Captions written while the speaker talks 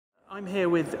I'm here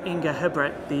with Inge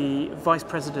Huijbrechts, the Vice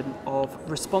President of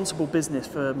Responsible Business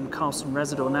for Carlson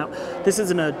Rezidor. Now, this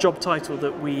isn't a job title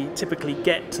that we typically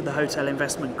get to the Hotel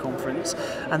Investment Conference,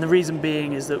 and the reason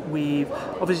being is that we've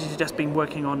obviously just been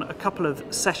working on a couple of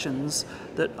sessions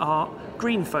that are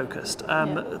green focused.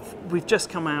 We've just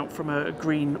come out from a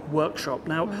green workshop.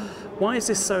 Now, why is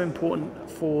this so important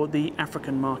for the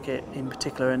African market in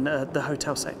particular and the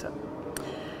hotel sector?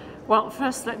 Well,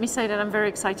 first let me say that I'm very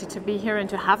excited to be here and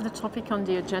to have the topic on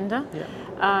the agenda.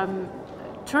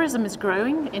 Tourism is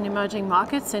growing in emerging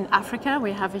markets. In Africa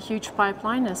we have a huge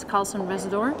pipeline as Carlson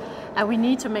Rezidor, and we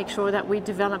need to make sure that we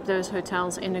develop those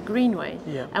hotels in a green way.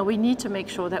 And we need to make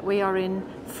sure that we are in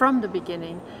from the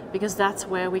beginning, because that's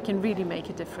where we can really make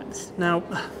a difference. Now,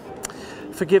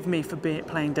 forgive me for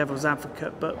playing devil's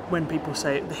advocate, but when people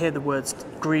hear the words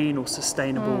green or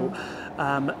sustainable,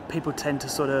 people tend to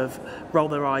sort of roll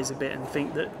their eyes a bit and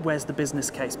think that where's the business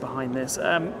case behind this?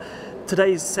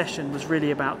 Today's session was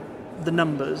really about the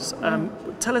numbers.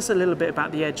 Tell us a little bit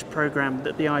about the EDGE program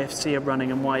that the IFC are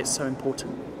running and why it's so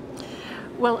important.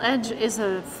 Well, EDGE is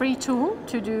a free tool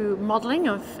to do modelling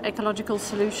of ecological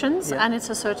solutions, and it's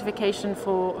a certification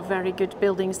for very good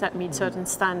buildings that meet certain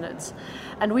standards.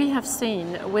 And we have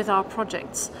seen with our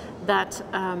projects that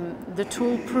the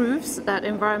tool proves that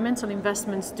environmental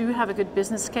investments do have a good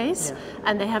business case,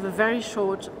 and they have a very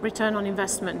short return on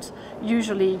investment,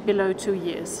 usually below 2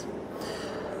 years.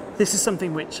 This is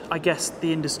something which I guess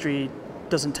the industry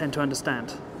doesn't tend to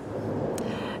understand.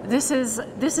 This is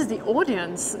the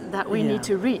audience that we need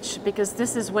to reach, because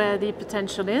this is where the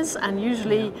potential is, and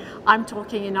usually I'm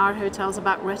talking in our hotels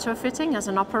about retrofitting as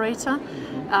an operator,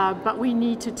 but we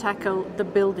need to tackle the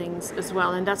buildings as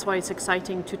well, and that's why it's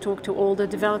exciting to talk to all the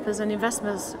developers and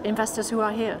investors who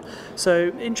are here.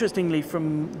 So interestingly,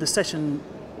 from the session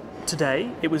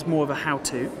today, it was more of a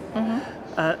how-to.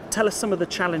 Tell us some of the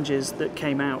challenges that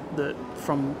came out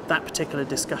from that particular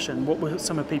discussion. What were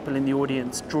some of the people in the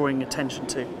audience drawing attention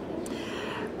to?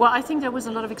 Well, I think there was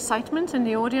a lot of excitement in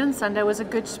the audience, and there was a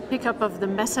good pickup of the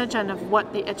message and of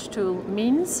what the EDGE tool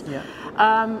means.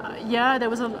 There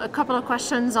was a couple of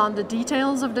questions on the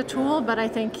details of the tool, but I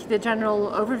think the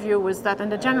general overview was that,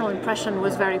 and the general impression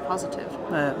was very positive.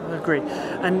 I agree.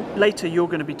 And later you're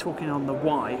going to be talking on the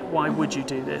why. Why would you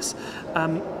do this?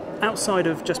 Outside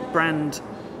of just brand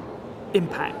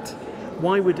impact,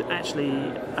 why would actually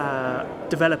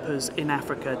developers in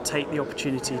Africa take the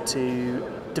opportunity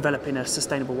to develop in a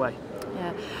sustainable way?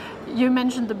 You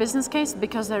mentioned the business case,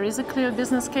 because there is a clear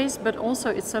business case, but also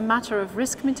it's a matter of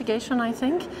risk mitigation, I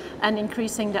think, and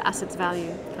increasing the asset's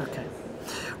value. Okay.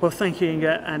 Well, thank you, Inge,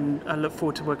 and I look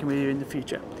forward to working with you in the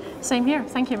future. Same here.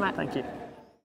 Thank you, Matt. Thank you.